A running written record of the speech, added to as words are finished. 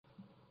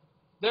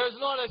There's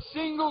not a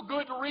single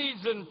good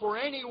reason for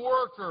any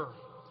worker,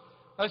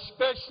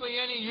 especially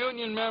any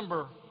union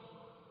member,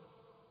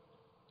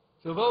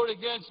 to vote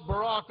against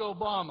Barack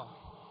Obama.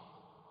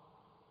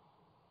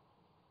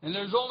 And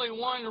there's only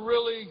one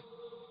really,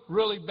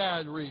 really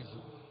bad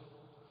reason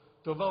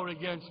to vote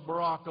against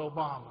Barack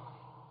Obama.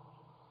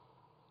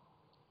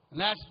 And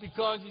that's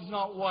because he's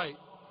not white.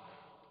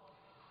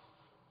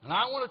 And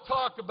I want to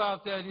talk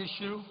about that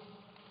issue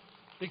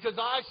because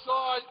I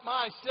saw it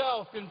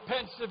myself in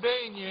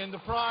Pennsylvania in the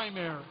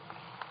primary.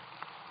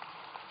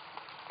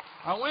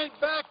 I went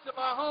back to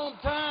my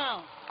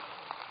hometown.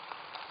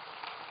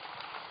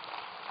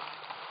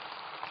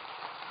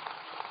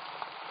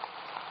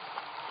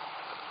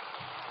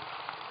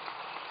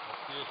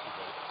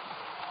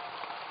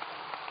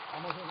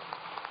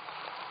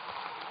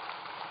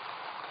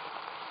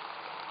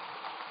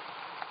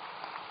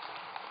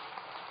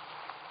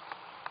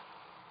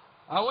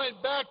 I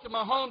went back to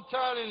my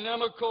hometown in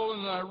Nemacolin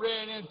and I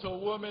ran into a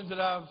woman that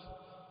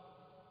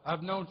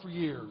I've known for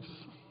years.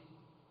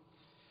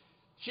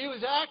 She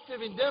was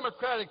active in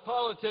Democratic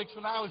politics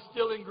when I was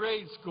still in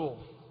grade school,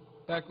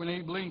 back when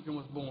Abe Lincoln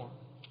was born.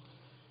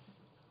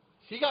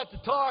 She got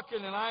to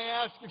talking and I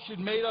asked if she'd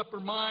made up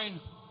her mind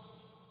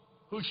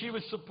who she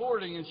was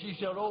supporting, and she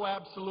said, "Oh,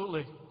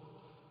 absolutely.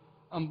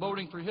 I'm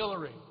voting for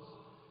Hillary.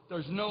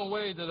 There's no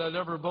way that I'd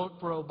ever vote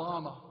for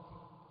Obama."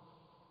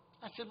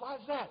 I said, "Why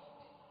is that?"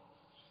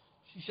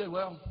 She said,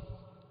 "Well,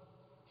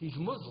 he's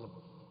Muslim."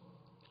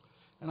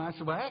 And I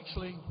said, "Well,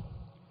 actually,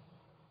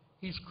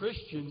 he's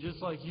Christian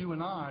just like you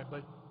and I,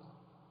 but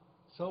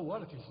so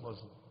what if he's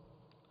Muslim?"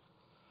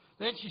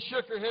 Then she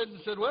shook her head and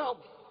said, "Well,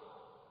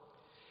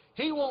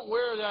 he won't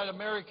wear that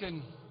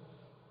American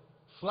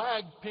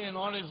flag pin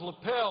on his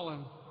lapel."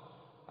 And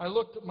I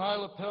looked at my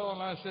lapel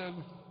and I said,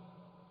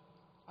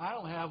 "I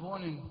don't have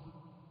one, and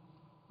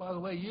by the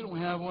way, you don't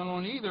have one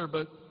on either,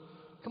 but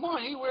come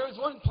on, he wears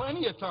one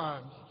plenty of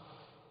times."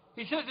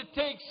 He says it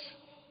takes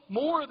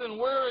more than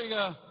wearing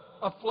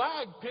a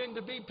flag pin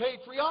to be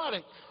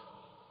patriotic.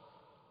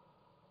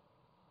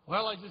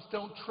 "Well, I just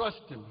don't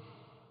trust him."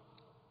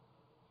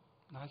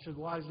 And I said,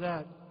 "Why is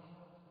that?"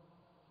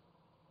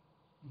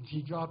 And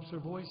she drops her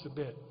voice a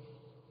bit.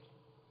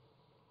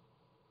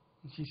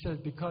 And she says,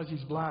 "Because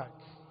he's black."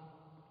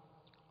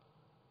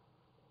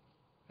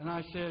 And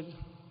I said,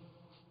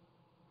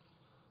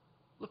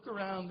 "Look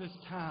around this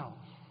town.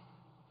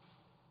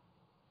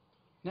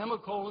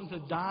 Nemacolin's a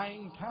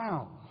dying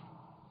town.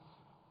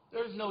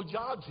 There's no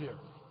jobs here.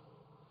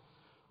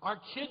 Our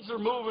kids are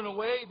moving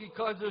away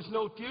because there's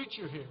no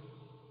future here.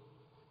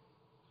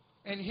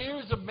 And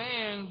here's a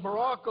man,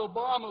 Barack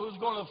Obama, who's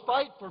going to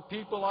fight for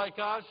people like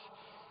us,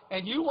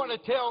 and you want to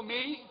tell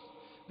me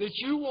that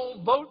you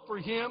won't vote for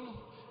him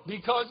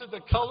because of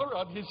the color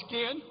of his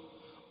skin?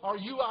 Are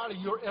you out of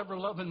your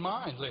ever-loving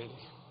mind, lady?"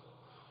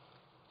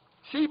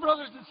 See,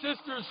 brothers and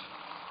sisters,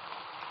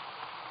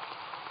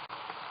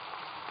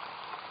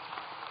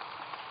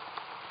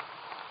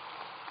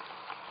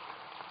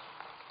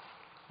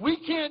 we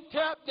can't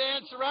tap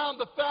dance around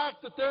the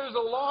fact that there's a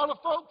lot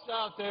of folks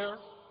out there,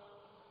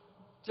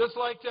 just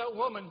like that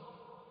woman,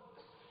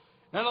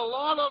 and a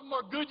lot of them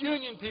are good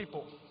union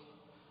people.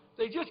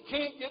 They just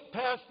can't get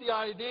past the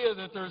idea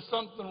that there's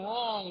something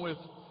wrong with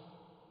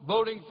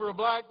voting for a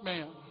black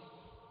man.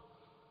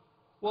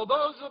 Well,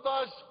 those of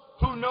us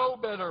who know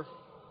better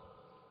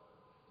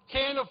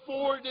can't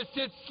afford to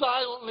sit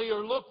silently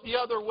or look the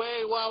other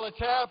way while it's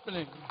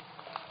happening.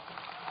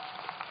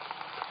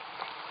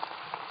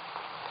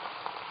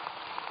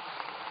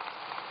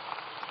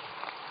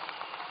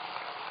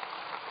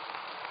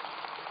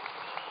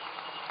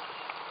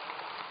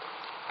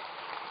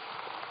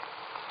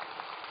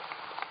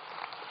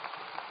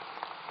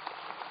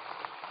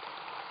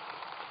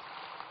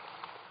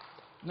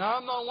 Now,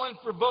 I'm not one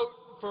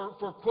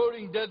for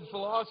quoting dead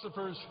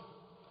philosophers,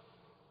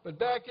 but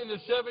back in the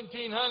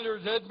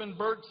 1700s, Edmund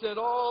Burke said,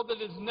 "All that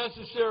is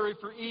necessary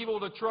for evil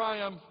to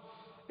triumph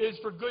is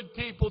for good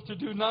people to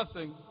do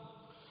nothing."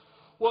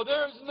 Well,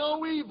 there's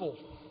no evil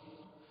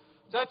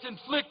that's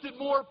inflicted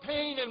more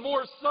pain and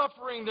more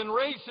suffering than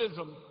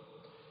racism.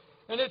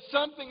 And it's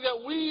something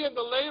that we in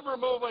the labor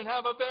movement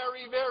have a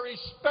very, very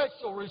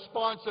special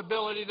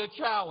responsibility to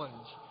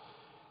challenge.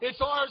 It's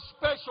our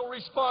special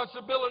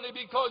responsibility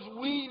because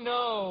we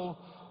know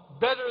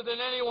better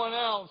than anyone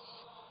else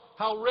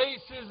how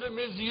racism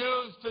is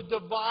used to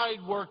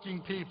divide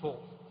working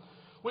people.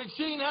 We've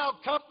seen how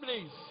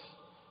companies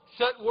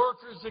set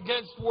workers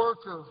against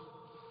worker.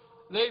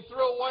 They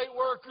throw white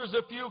workers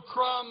a few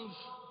crumbs.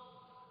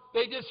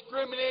 They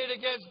discriminate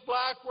against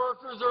black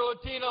workers or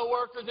Latino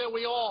workers, and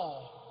we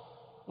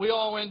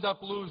all end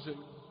up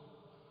losing.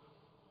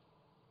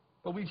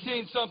 But we've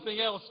seen something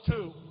else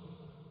too.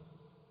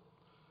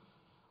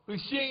 We've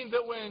seen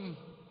that when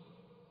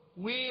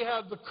we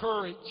have the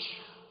courage,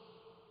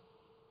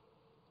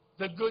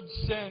 the good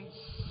sense,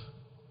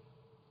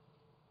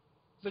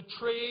 the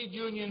trade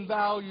union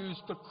values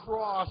to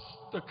cross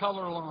the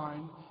color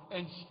line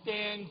and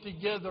stand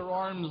together,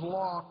 arms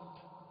locked,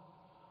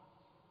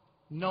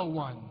 no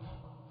one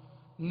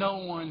no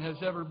one has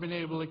ever been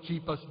able to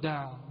keep us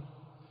down.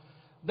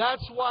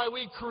 That's why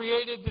we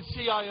created the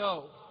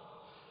CIO.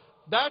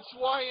 That's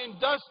why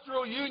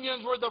industrial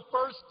unions were the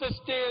first to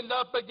stand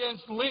up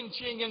against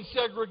lynching and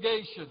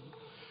segregation.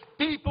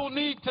 People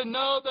need to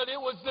know that it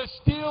was the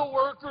Steel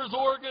Workers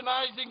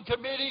Organizing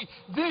Committee,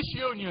 this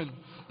union,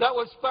 that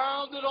was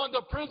founded on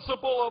the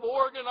principle of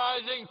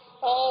organizing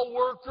all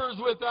workers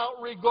without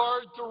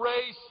regard to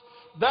race.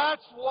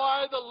 That's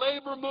why the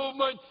labor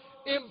movement,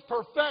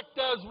 imperfect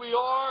as we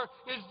are,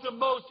 is the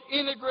most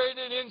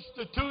integrated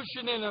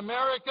institution in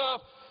America.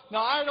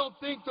 Now, I don't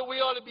think that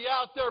we ought to be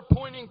out there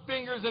pointing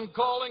fingers and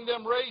calling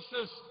them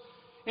racist.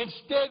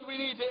 Instead, we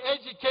need to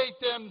educate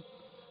them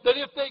that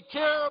if they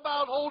care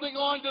about holding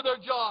on to their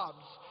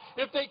jobs,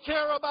 if they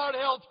care about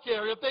health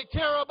care, if they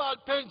care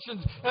about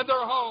pensions and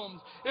their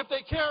homes, if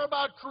they care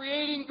about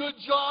creating good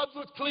jobs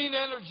with clean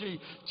energy,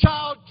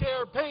 child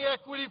care, pay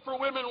equity for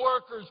women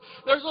workers,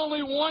 there's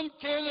only one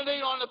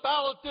candidate on the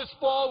ballot this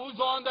fall who's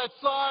on that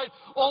side,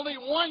 only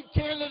one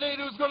candidate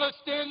who's going to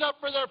stand up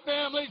for their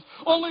families,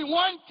 only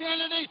one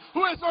candidate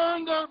who has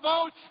earned their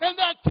vote, and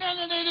that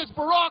candidate is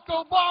Barack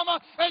Obama,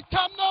 and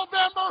come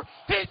November,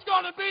 he's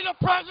going to be the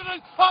President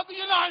of the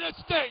United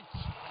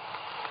States.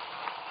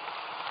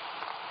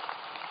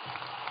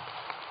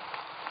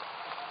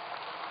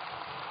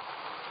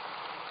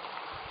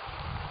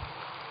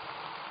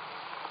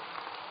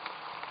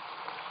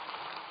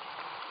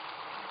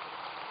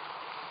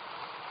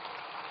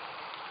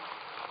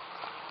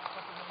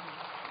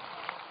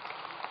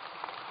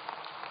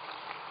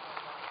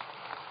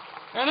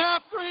 And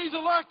after he's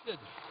elected,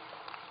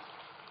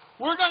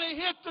 we're going to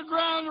hit the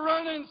ground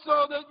running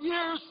so that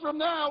years from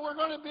now we're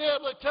going to be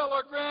able to tell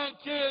our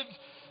grandkids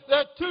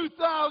that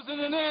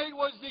 2008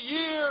 was the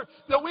year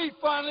that we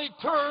finally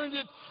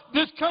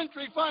this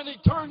country finally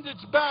turned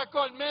its back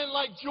on men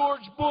like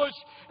George Bush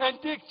and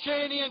Dick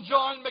Cheney and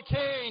John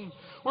McCain.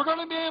 We're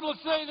going to be able to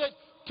say that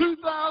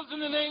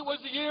 2008 was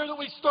the year that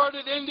we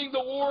started ending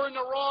the war in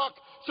Iraq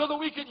so that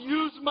we could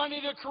use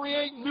money to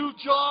create new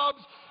jobs,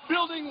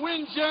 building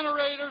wind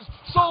generators,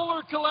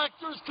 solar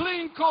collectors,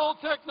 clean coal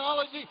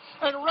technology,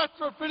 and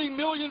retrofitting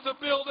millions of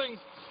buildings.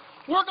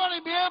 We're going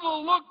to be able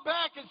to look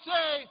back and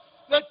say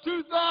that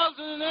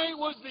 2008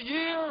 was the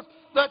year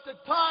that the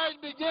tide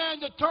began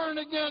to turn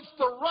against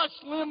the Rush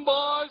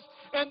Limbaughs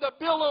and the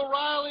Bill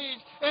O'Reillys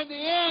and the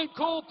Ann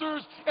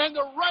Coulters and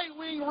the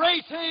right-wing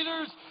race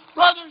haters.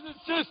 Brothers and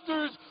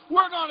sisters,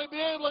 we're going to be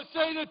able to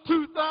say that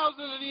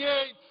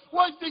 2008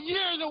 was the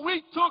year that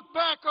we took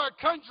back our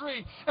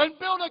country and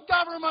built a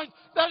government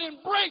that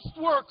embraced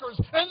workers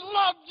and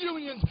loved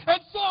unions and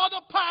saw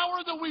the power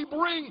that we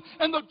bring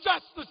and the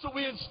justice that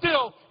we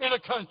instill in a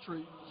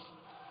country.